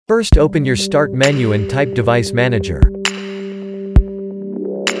First, open your Start menu and type Device Manager.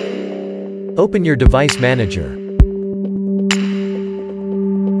 Open your Device Manager.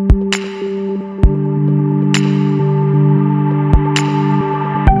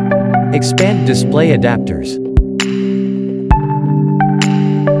 Expand Display Adapters.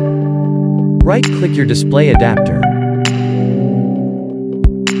 Right-click your display adapter.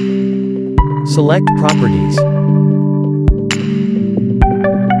 Select Properties.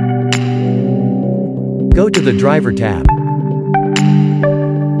 Go to the Driver tab.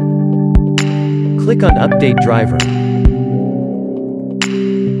 Click on Update Driver.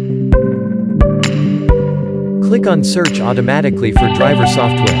 Click on Search automatically for driver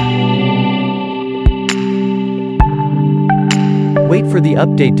software. Wait for the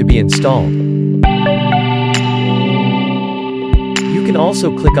update to be installed. You can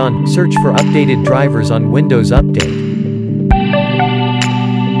also click on Search for updated drivers on Windows Update.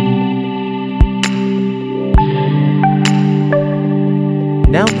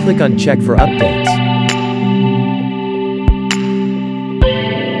 Now click on Check for updates.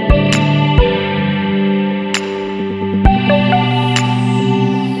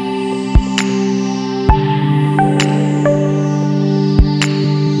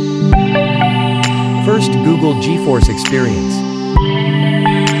 First, Google GeForce Experience.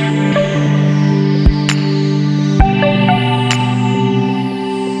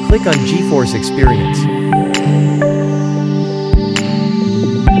 Click on GeForce Experience.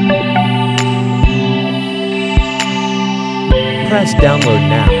 Press Download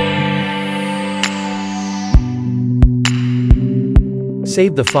now.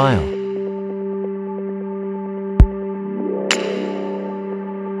 Save the file.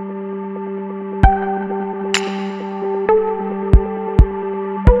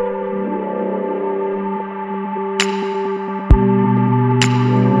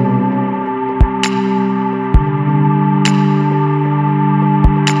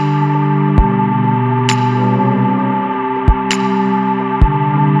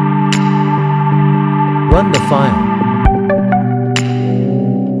 Run the file.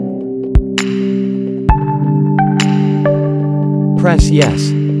 Press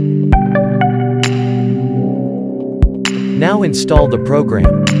Yes. Now install the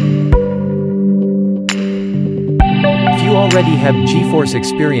program. If you already have GeForce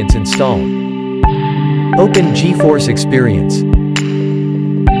Experience installed, open GeForce Experience.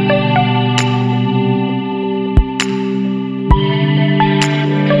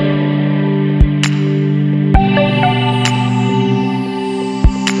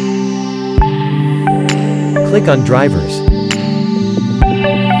 Click on Drivers.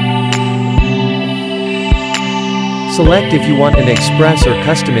 Select if you want an express or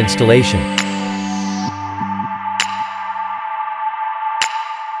custom installation.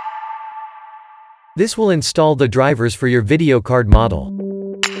 This will install the drivers for your video card model.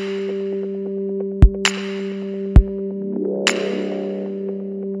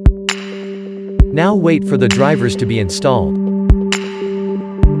 Now wait for the drivers to be installed.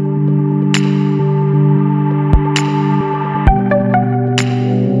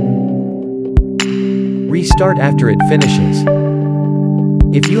 Restart after it finishes.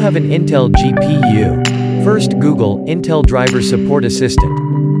 If you have an Intel GPU, first Google Intel Driver Support Assistant.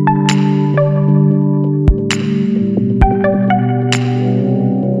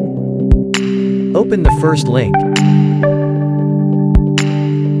 Open the first link.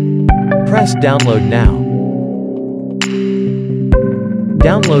 Press Download now.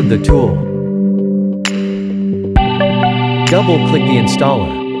 Download the tool. Double-click the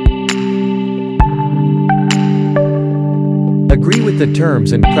installer. Agree with the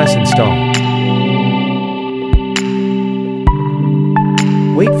terms and press Install.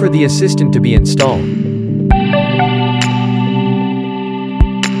 Wait for the assistant to be installed.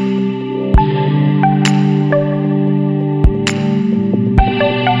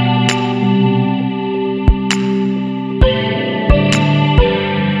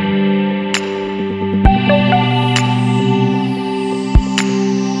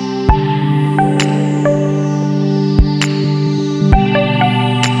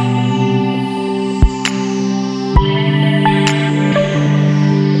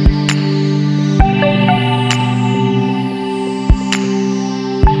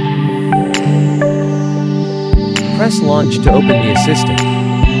 Press Launch to open the assistant.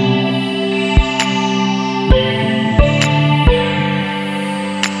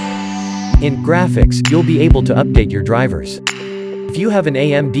 In Graphics, you'll be able to update your drivers. If you have an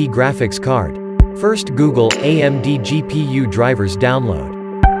AMD graphics card, first Google AMD GPU drivers download.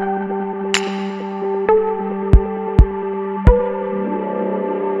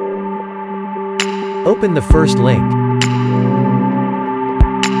 Open the first link.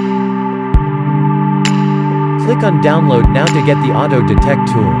 Click on Download now to get the Auto Detect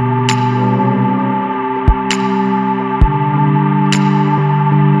tool.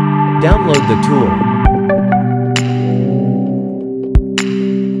 Download the tool.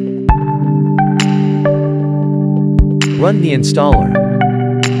 Run the installer.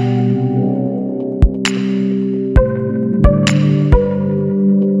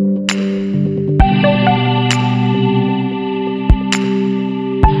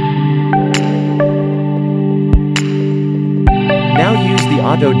 Now use the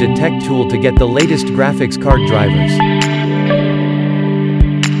Auto Detect tool to get the latest graphics card drivers.